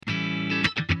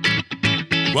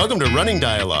Welcome to Running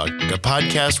Dialogue, a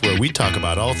podcast where we talk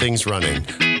about all things running.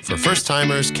 For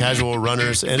first-timers, casual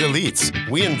runners, and elites,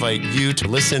 we invite you to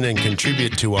listen and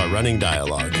contribute to our running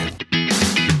dialogue.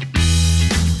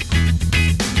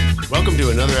 Welcome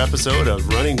to another episode of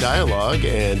Running Dialogue,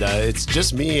 and it's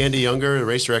just me, Andy Younger,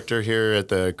 race director here at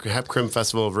the Hep Crim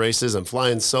Festival of Races. I'm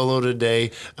flying solo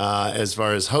today. As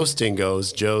far as hosting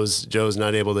goes, Joe's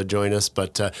not able to join us,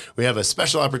 but we have a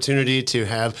special opportunity to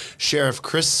have Sheriff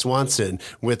Chris Swanson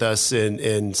with us,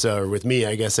 or with me,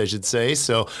 I guess I should say.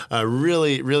 So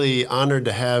really honored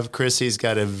to have Chris. He's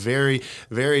got a very,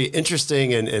 very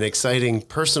interesting and exciting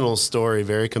personal story,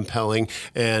 very compelling,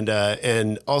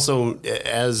 and also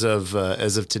as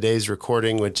of today's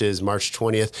recording, which is March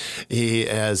 20th,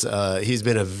 he's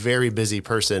been a very busy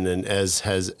person, and as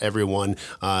has everyone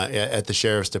at the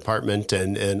Sheriff's Department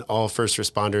and all first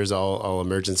responders, all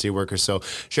emergency workers. So,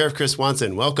 Sheriff Chris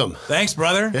Swanson, welcome. Thanks,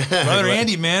 brother. Brother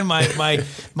Andy, man,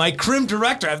 my crim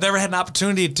director. I've never had an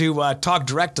opportunity to talk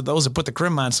direct to those that put the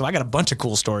crim on, so I got a bunch of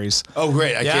cool stories. Oh,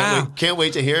 great. I can't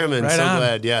wait to hear them, and right so on.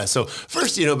 glad. Yeah. So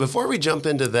first, before we jump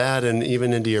into that and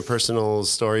even into your personal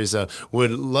stories,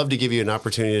 would love to give you an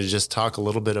opportunity to just talk a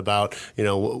little bit about,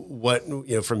 what,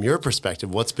 from your perspective,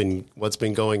 what's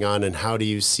been going on, and how do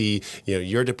you see,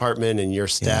 your department and your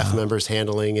staff members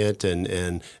handling it,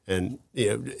 and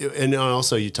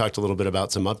also you talked a little bit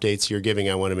about some updates you're giving.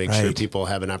 I want to make sure people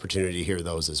have an opportunity to hear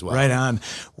those as well. Right on.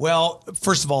 Well,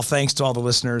 first of all, thanks to all the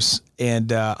listeners.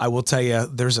 And I will tell you,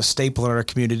 there's a staple in our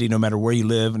community, no matter where you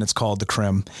live, and it's called the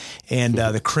Crim. And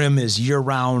the Crim is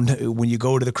year-round. When you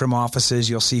go to the Crim offices,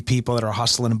 you'll see people that are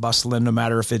hustling and bustling, no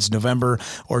matter if it's November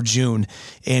or June.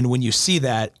 And when you see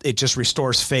that, it just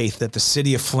restores faith that the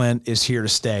city of Flint is here to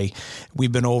stay.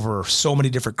 We've been over so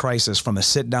many different crises, from the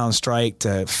sit-down strike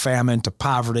to famine to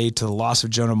poverty to the loss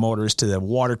of General Motors to the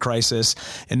water crisis.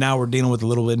 And now we're dealing with a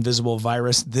little invisible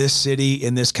virus. This city,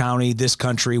 in this county, this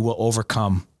country will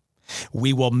overcome.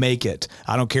 We will make it.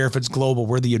 I don't care if it's global.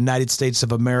 We're the United States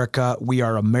of America. We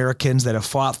are Americans that have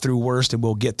fought through worst, and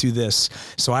we'll get through this.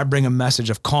 So I bring a message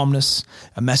of calmness,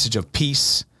 a message of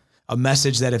peace, a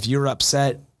message that if you're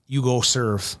upset, you go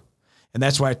serve. And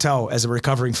that's why I tell, as a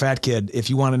recovering fat kid, if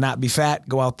you want to not be fat,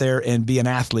 go out there and be an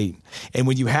athlete. And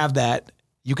when you have that,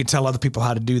 you can tell other people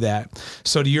how to do that.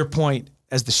 So to your point,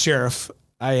 as the sheriff,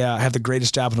 I have the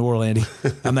greatest job in the world, Andy.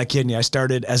 I'm not kidding you. I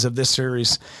started, as of this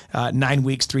series, 9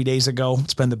 weeks, 3 days ago.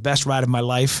 It's been the best ride of my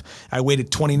life. I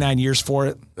waited 29 years for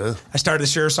it. I started the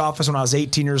sheriff's office when I was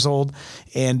 18 years old.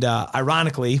 And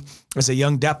ironically, as a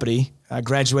young deputy,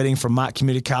 graduating from Mott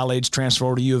Community College, transferred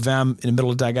over to U of M. In the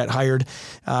middle of the day, I got hired.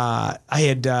 I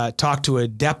had talked to a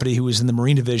deputy who was in the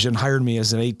Marine Division, hired me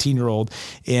as an 18-year-old.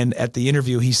 And at the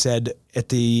interview, he said, at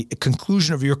the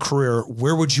conclusion of your career,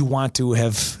 where would you want to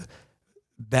have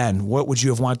been? What would you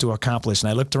have wanted to accomplish? And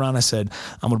I looked around and I said,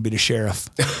 I'm going to be the sheriff.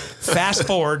 Fast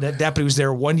forward, that deputy was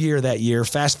there 1 year that year.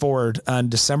 Fast forward, on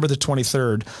December the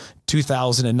 23rd,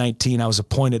 2019, I was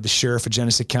appointed the sheriff of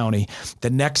Genesee County. The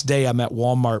next day I'm at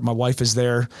Walmart. My wife is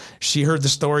there. She heard the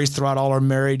stories throughout all our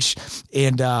marriage.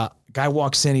 And guy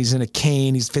walks in, he's in a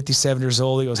cane. He's 57 years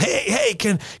old. He goes, hey,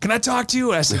 can I talk to you?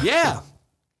 And I said, yeah.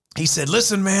 He said,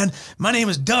 listen, man, my name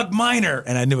is Doug Miner.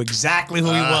 And I knew exactly who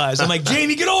he was. I'm like,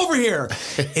 Jamie, get over here.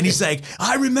 And he's like,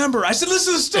 I remember. I said,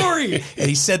 listen to the story. And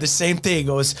he said the same thing. He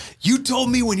goes, you told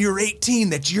me when you were 18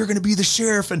 that you're going to be the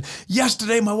sheriff. And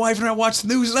yesterday, my wife and I watched the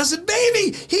news. And I said,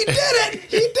 baby, he did it.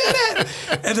 He did it.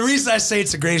 And the reason I say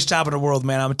it's the greatest job in the world,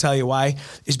 man, I'm going to tell you why,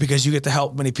 is because you get to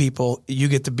help many people. You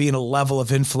get to be in a level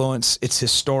of influence. It's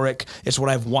historic. It's what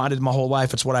I've wanted my whole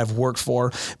life. It's what I've worked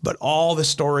for. But all the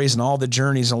stories and all the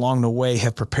journeys along the way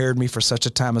have prepared me for such a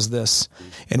time as this.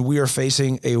 And we are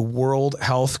facing a world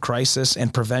health crisis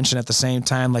and prevention at the same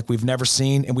time like we've never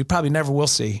seen, and we probably never will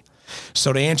see.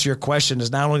 So to answer your question,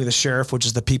 is not only the sheriff, which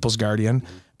is the people's guardian,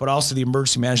 but also the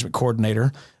emergency management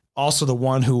coordinator, also the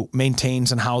one who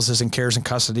maintains and houses and cares in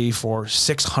custody for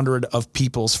 600 of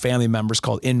people's family members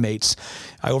called inmates.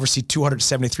 I oversee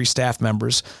 273 staff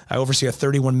members. I oversee a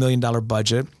 $31 million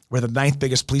budget. We're the 9th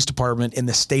biggest police department in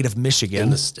the state of Michigan. In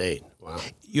the state. Wow.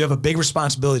 You have a big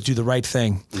responsibility to do the right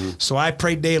thing. So I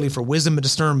pray daily for wisdom and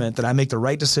discernment that I make the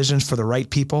right decisions for the right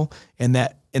people, and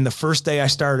that in the first day I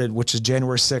started, which is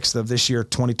January 6th of this year,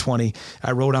 2020,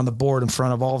 I wrote on the board in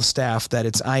front of all the staff that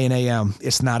it's I and AM.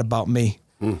 It's not about me.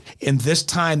 In this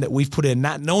time that we've put in,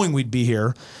 not knowing we'd be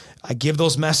here, I give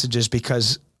those messages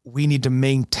because we need to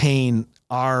maintain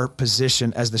our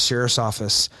position as the sheriff's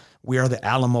office. We are the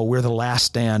Alamo. We're the last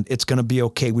stand. It's going to be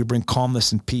okay. We bring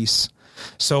calmness and peace.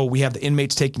 So we have the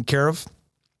inmates taken care of.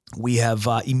 We have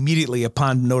immediately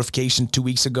upon notification 2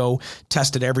 weeks ago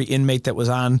tested every inmate that was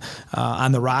on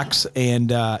the rocks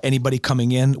and anybody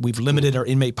coming in. We've limited our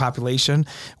inmate population.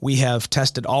 We have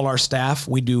tested all our staff.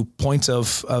 We do points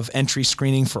of entry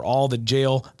screening for all the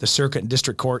jail, the circuit, and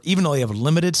district court. Even though they have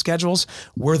limited schedules,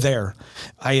 we're there.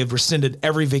 I have rescinded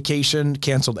every vacation,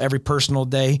 canceled every personal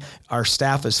day. Our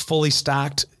staff is fully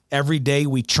stocked. Every day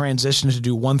we transition to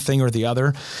do one thing or the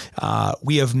other.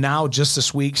 We have now just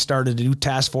this week started a new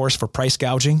task force for price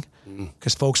gouging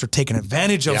because folks are taking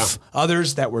advantage of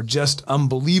others that were just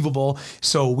unbelievable.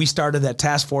 So we started that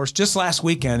task force just last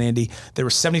weekend, Andy. There were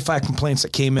 75 complaints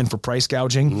that came in for price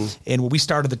gouging. And when we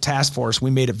started the task force, we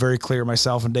made it very clear,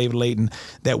 myself and David Layton,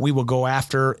 that we will go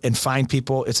after and find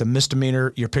people. It's a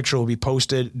misdemeanor. Your picture will be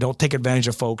posted. Don't take advantage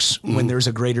of folks when there's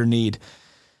a greater need.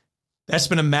 That's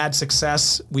been a mad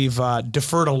success. We've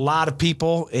deferred a lot of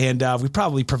people, and we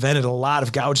probably prevented a lot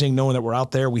of gouging, knowing that we're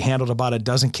out there. We handled about a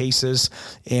dozen cases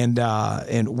and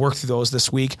worked through those this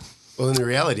week. Well, and the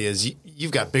reality is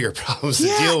you've got bigger problems to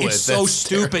deal with. It's so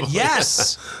stupid. Terrible.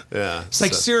 Yes. It's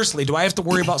like, seriously, do I have to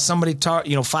worry about somebody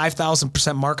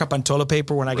 5,000% markup on toilet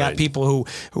paper when I got people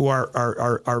who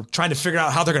are trying to figure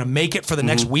out how they're going to make it for the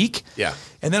next week? Yeah.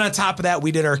 And then on top of that,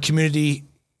 we did our community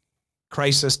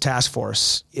crisis task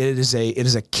force. It is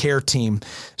a care team.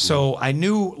 So I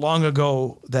knew long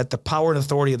ago that the power and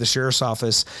authority of the sheriff's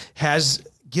office has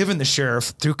given the sheriff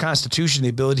through Constitution the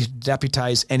ability to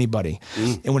deputize anybody.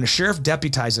 And when a sheriff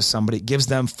deputizes somebody, it gives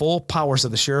them full powers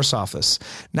of the sheriff's office,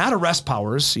 not arrest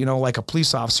powers, like a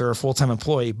police officer or a full-time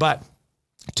employee, but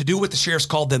to do what the sheriff's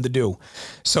called them to do.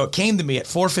 So it came to me at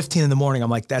 4:15 in the morning. I'm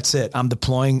like, that's it. I'm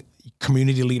deploying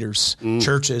community leaders,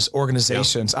 churches,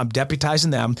 organizations. I'm deputizing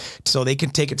them so they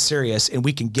can take it serious and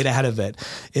we can get ahead of it.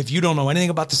 If you don't know anything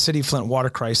about the City of Flint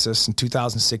water crisis in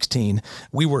 2016,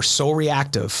 we were so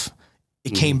reactive.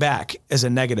 It came back as a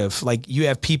negative. Like, you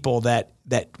have people that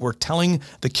were telling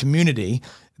the community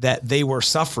that they were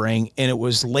suffering, and it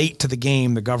was late to the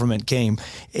game. The government came,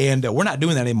 and we're not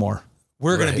doing that anymore.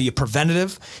 We're going to be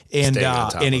preventative and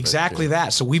exactly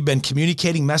that. So we've been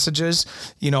communicating messages.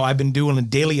 I've been doing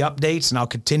daily updates, and I'll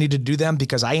continue to do them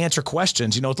because I answer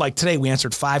questions. Like today, we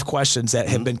answered 5 questions that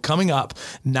have been coming up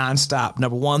nonstop.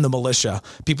 Number one, the militia.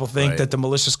 People think that the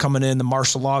militia's coming in, the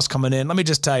martial law is coming in. Let me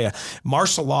just tell you,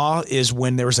 martial law is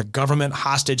when there's a government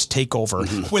hostage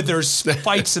takeover, when there's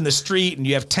fights in the street and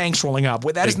you have tanks rolling up.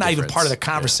 That is not even part of the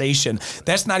conversation. Yeah.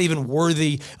 That's not even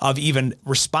worthy of even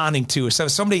responding to. So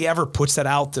if somebody ever puts that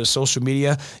out to social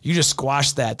media, you just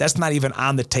squash that. That's not even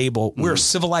on the table. We're a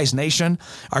civilized nation.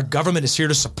 Our government is here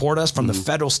to support us, from the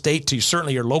federal, state to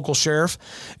certainly your local sheriff.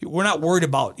 We're not worried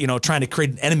about, trying to create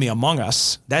an enemy among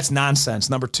us. That's nonsense.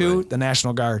 Number 2, the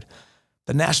National Guard.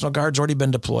 The National Guard's already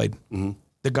been deployed.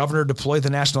 The governor deployed the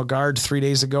National Guard 3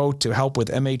 days ago to help with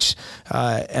MDHHS,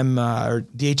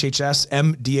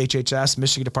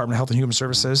 Michigan Department of Health and Human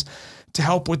Services, to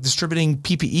help with distributing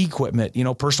PPE equipment,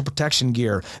 personal protection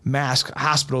gear, masks,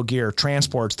 hospital gear,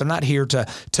 transports. They're not here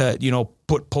to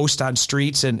put posts on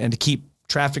streets and to keep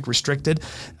traffic restricted.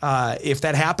 If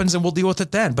that happens, then we'll deal with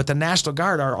it then. But the National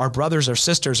Guard are our brothers, our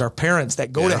sisters, our parents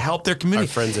that go to help their community.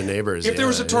 Our friends and neighbors. If there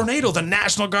was a tornado, the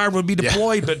National Guard would be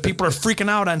deployed, but people are freaking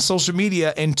out on social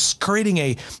media and creating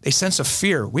a sense of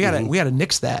fear. We had to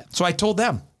nix that. So I told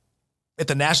them, if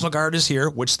the National Guard is here,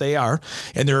 which they are,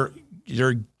 and they're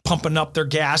pumping up their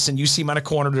gas and you see them on a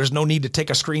corner, there's no need to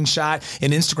take a screenshot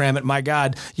and Instagram it. My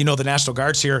God, the National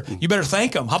Guard's here. You better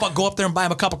thank them. How about go up there and buy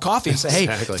them a cup of coffee and say, hey,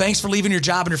 thanks for leaving your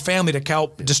job and your family to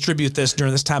help distribute this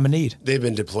during this time of need. They've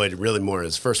been deployed really more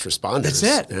as first responders. That's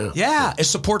it. Yeah. As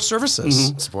support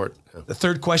services. Support. The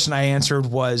third question I answered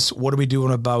was, what are we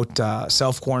doing about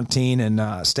self-quarantine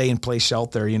and stay-in-place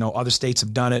shelter? Other states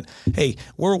have done it. Hey,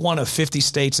 we're one of 50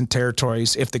 states and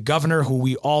territories. If the governor, who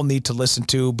we all need to listen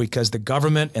to, because the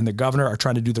government and the governor are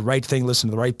trying to do the right thing, listen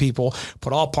to the right people,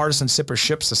 put all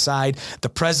partisanships aside. The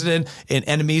president and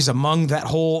enemies among that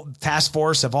whole task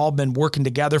force have all been working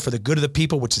together for the good of the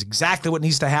people, which is exactly what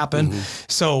needs to happen.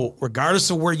 So regardless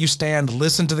of where you stand,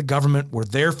 listen to the government. We're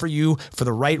there for you for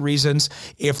the right reasons.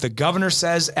 If the governor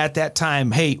says at that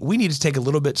time, hey, we need to take a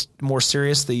little bit more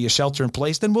serious the shelter in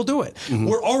place, then we'll do it.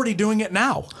 We're already doing it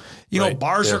now.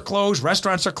 Bars are closed,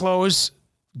 restaurants are closed,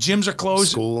 gyms are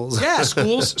closed. Schools.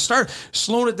 Schools. Start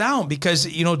slowing it down because,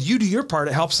 you do your part.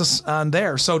 It helps us on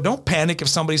there. So don't panic if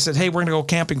somebody says, hey, we're going to go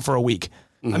camping for a week.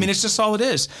 I mean, it's just all it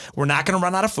is. We're not going to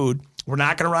run out of food. We're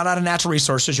not going to run out of natural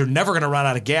resources. You're never going to run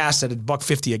out of gas at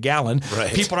 $1.50 a gallon.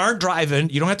 Right. People aren't driving.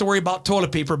 You don't have to worry about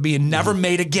toilet paper being never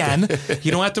made again.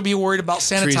 You don't have to be worried about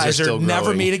sanitizer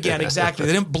never made again. Exactly.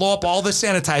 They didn't blow up all the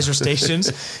sanitizer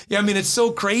stations. Yeah, I mean, it's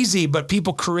so crazy, but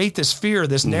people create this fear,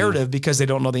 this narrative because they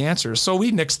don't know the answers. So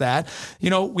we nix that. We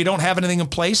don't have anything in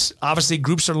place. Obviously,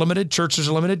 groups are limited. Churches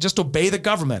are limited. Just obey the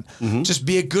government. Just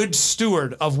be a good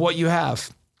steward of what you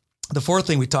have. The fourth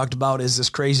thing we talked about is this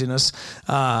craziness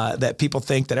that people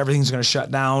think that everything's going to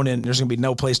shut down and there's going to be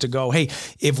no place to go. Hey,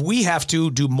 if we have to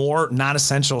do more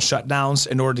non-essential shutdowns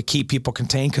in order to keep people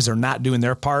contained because they're not doing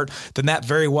their part, then that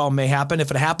very well may happen.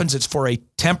 If it happens, it's for a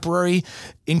temporary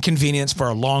inconvenience for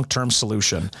a long-term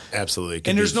solution. Absolutely.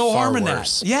 And there's no harm in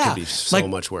that. Yeah. It could be so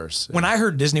much worse. When I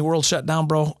heard Disney World shut down,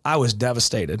 bro, I was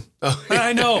devastated. Oh,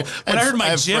 I know. When I heard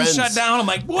my gym shut down, I'm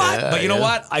like, what? Yeah, but you know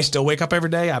what? I still wake up every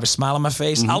day. I have a smile on my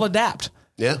face. I'll adapt.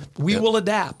 Yeah. We will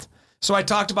adapt. So I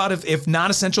talked about if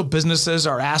non-essential businesses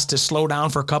are asked to slow down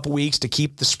for a couple weeks to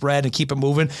keep the spread and keep it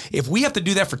moving, if we have to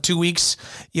do that for 2 weeks,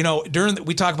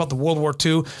 we talk about the World War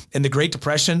II and the Great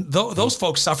Depression, those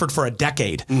folks suffered for a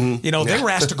decade. They were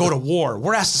asked to go to war.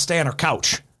 We're asked to stay on our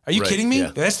couch. Are you kidding me?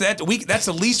 Yeah. That's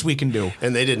the least we can do.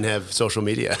 And they didn't have social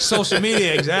media. Social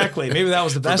media, exactly. Maybe that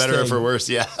was the best thing. For better thing. or for worse,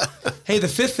 yeah. Hey, the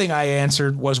fifth thing I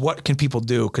answered was what can people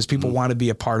do? Because people want to be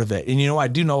a part of it. And, I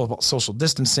do know about social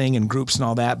distancing and groups and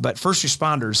all that, but first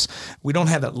responders, we don't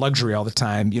have that luxury all the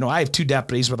time. I have 2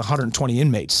 deputies with 120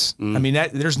 inmates. I mean,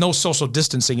 there's no social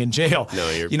distancing in jail. No,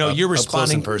 you're responding. Up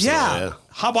close and personal, yeah.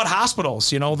 How about hospitals?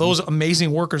 Those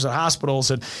amazing workers at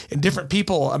hospitals and different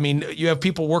people. I mean, you have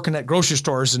people working at grocery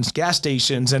stores and gas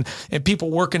stations and people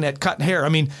working at cutting hair. I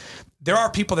mean, there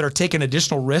are people that are taking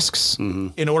additional risks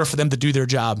in order for them to do their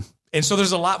job. And so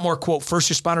there's a lot more, quote, first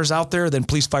responders out there than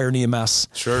police, fire, and EMS.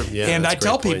 Sure, yeah. And I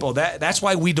tell people that's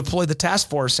why we deployed the task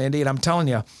force, Andy, and I'm telling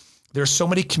you, there's so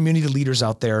many community leaders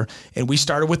out there, and we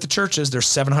started with the churches. There's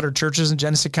 700 churches in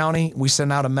Genesee County. We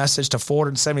sent out a message to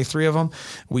 473 of them.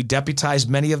 We deputized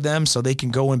many of them so they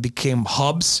can go and become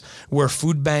hubs where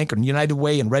Food Bank and United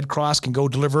Way and Red Cross can go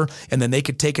deliver, and then they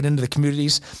could take it into the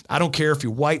communities. I don't care if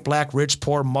you're white, black, rich,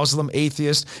 poor, Muslim,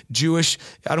 atheist, Jewish.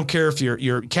 I don't care if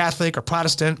you're Catholic or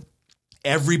Protestant.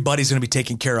 Everybody's going to be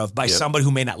taken care of by somebody who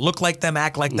may not look like them,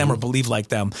 act like them, or believe like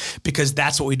them, because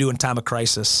that's what we do in time of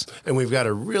crisis. And we've got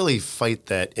to really fight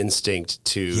that instinct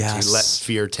to let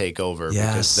fear take over,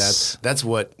 because that's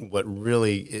what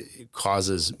really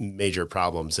causes major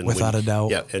problems. And without a doubt.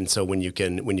 Yeah. And so when you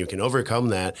can overcome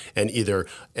that and either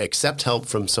accept help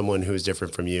from someone who's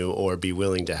different from you or be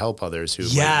willing to help others who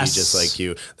might be just like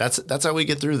you, that's how we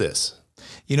get through this.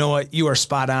 You know what? You are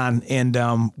spot on.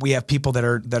 And we have people that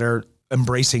are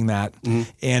embracing that.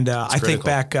 And I think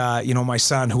back, my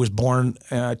son who was born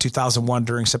 2001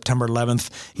 during September 11th,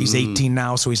 he's 18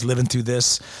 now, so he's living through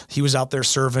this. He was out there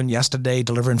serving yesterday,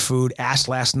 delivering food, asked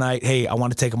last night, hey, I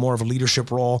want to take more of a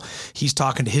leadership role. He's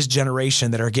talking to his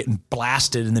generation that are getting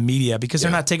blasted in the media because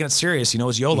they're not taking it serious.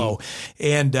 It's YOLO.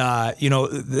 And,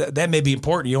 that may be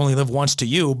important. You only live once to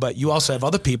you, but you also have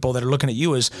other people that are looking at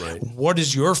you as what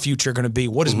is your future going to be?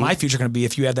 What is my future going to be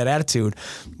if you have that attitude?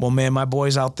 Well, man, my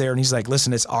boy's out there and he's like,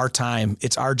 listen, it's our time.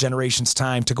 It's our generation's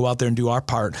time to go out there and do our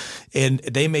part. And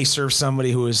they may serve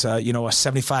somebody who is, a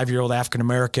 75-year-old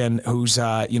African-American who's,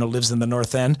 lives in the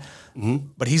North End,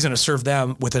 but he's going to serve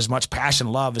them with as much passion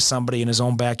and love as somebody in his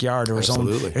own backyard or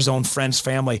his own friend's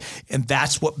family. And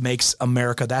that's what makes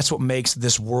America, that's what makes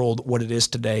this world what it is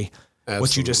today. Absolutely.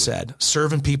 What you just said,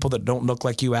 serving people that don't look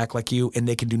like you, act like you, and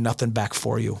they can do nothing back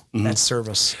for you. That's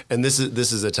service. And this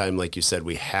is a time, like you said,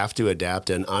 we have to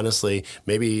adapt. And honestly,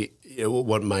 maybe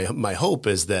what my hope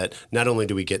is that not only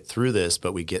do we get through this,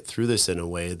 but we get through this in a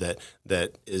way that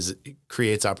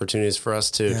creates opportunities for us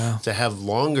to have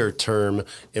longer term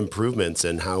improvements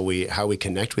in how we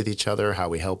connect with each other, how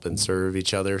we help and serve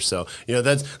each other. So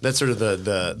that's sort of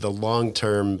the long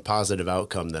term positive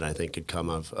outcome that I think could come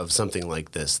of something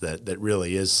like this that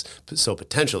really is so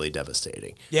potentially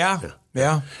devastating. Yeah.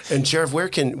 And Sheriff, where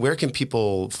can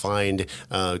people find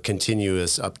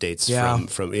continuous updates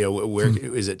from where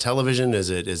is it television? Is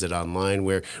it online?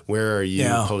 Where are you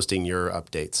posting your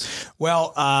updates?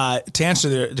 Well, to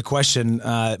answer the question,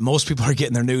 most people are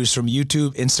getting their news from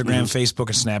YouTube, Instagram, Facebook,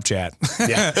 and Snapchat.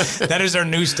 Yeah. That is our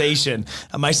news station,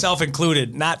 myself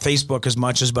included. Not Facebook as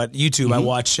much as, but YouTube I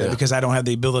watch because I don't have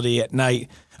the ability at night.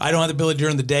 I don't have the ability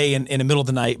during the day in the middle of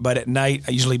the night, but at night,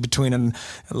 usually between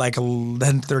like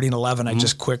 10:30 and 11, I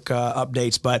just quick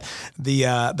updates. But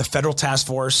the federal task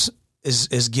force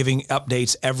is giving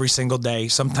updates every single day,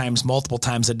 sometimes multiple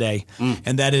times a day.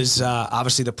 And that is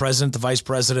obviously the president, the vice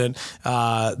president,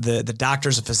 the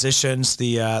doctors and physicians,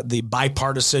 the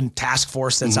bipartisan task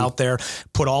force that's out there.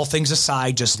 Put all things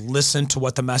aside, just listen to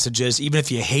what the message is. Even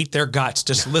if you hate their guts,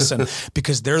 just listen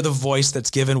because they're the voice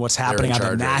that's given what's happening on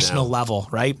the national level,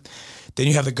 right? Then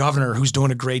you have the governor who's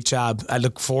doing a great job. I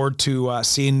look forward to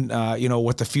seeing,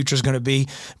 what the future is going to be.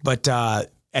 But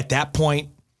at that point,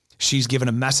 she's given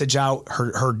a message out.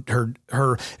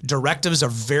 Her directives are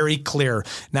very clear.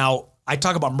 Now, I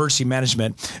talk about emergency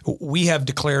management. We have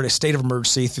declared a state of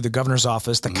emergency through the governor's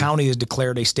office. The county has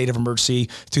declared a state of emergency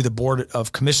through the board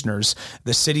of commissioners.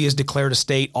 The city has declared a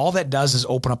state. All that does is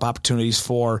open up opportunities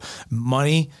for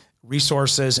money,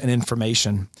 resources, and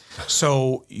information.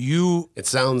 So it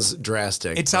sounds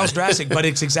drastic. It sounds drastic, but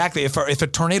it's exactly, if a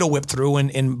tornado whipped through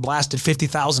and blasted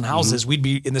 50,000 houses, we'd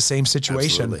be in the same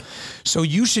situation. Absolutely. So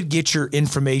you should get your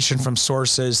information from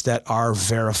sources that are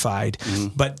verified,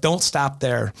 but don't stop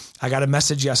there. I got a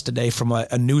message yesterday from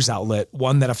a news outlet,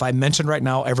 one that if I mentioned right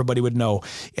now, everybody would know.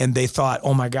 And they thought,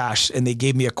 oh my gosh. And they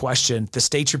gave me a question. The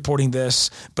state's reporting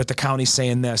this, but the county's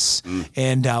saying this.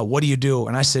 And what do you do?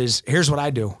 And I says, here's what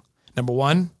I do. Number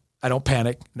one, I don't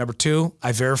panic. Number two,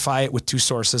 I verify it with two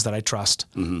sources that I trust.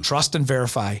 Trust and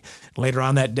verify. Later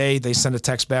on that day, they send a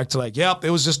text back to like, yep, it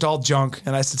was just all junk.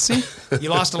 And I said, see, you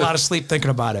lost a lot of sleep thinking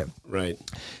about it. Right.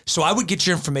 So I would get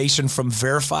your information from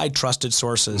verified, trusted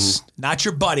sources, not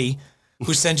your buddy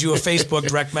who sends you a Facebook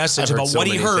direct message about what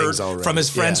he heard from his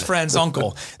friend's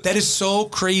uncle. That is so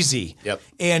crazy. Yep.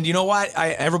 And you know what?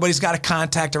 Everybody's got a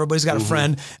contact. Everybody's got a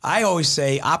friend. I always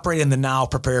say, operate in the now,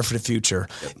 prepare for the future.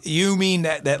 Yep. You mean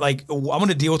that like, I'm going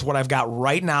to deal with what I've got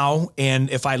right now. And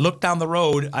if I look down the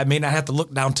road, I may not have to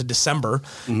look down to December.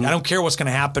 I don't care what's going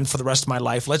to happen for the rest of my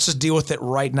life. Let's just deal with it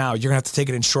right now. You're going to have to take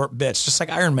it in short bits, just like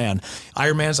Ironman.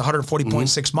 Ironman's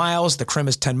 140.6 miles. The Krim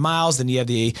is 10 miles. Then you have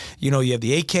the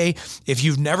AK. If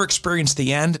you've never experienced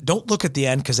the end, don't look at the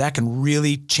end because that can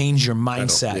really change your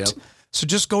mindset. Yep. So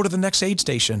just go to the next aid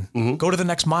station. Go to the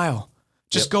next mile.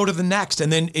 Just go to the next.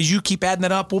 And then as you keep adding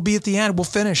that up, we'll be at the end. We'll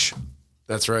finish.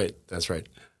 That's right. That's right.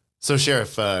 So,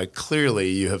 Sheriff,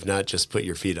 clearly you have not just put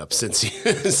your feet up since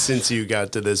you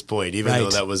got to this point, even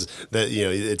though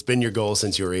it's been your goal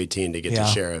since you were 18 to get to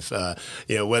sheriff.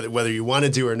 Whether you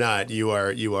wanted to or not, you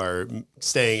are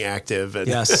staying active, and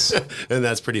yes, and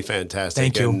that's pretty fantastic.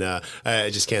 Thank you. And I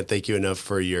just can't thank you enough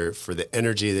for the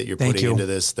energy that you're putting into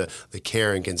this, the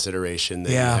care and consideration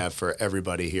that you have for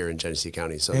everybody here in Genesee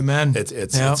County. So, amen.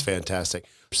 It's fantastic.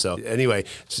 So, anyway,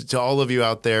 to all of you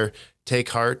out there, take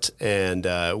heart, and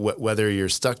whether you're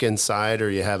stuck inside or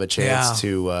you have a chance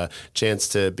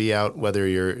to be out, whether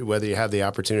you have the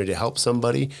opportunity to help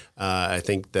somebody, I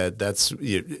think that's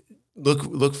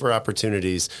look for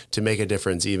opportunities to make a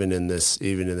difference even in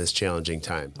this challenging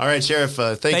time. All right, Sheriff,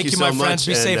 thank you so my much. Friends.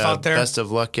 Be safe out there. Best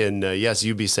of luck, and yes,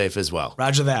 you be safe as well.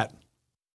 Roger that.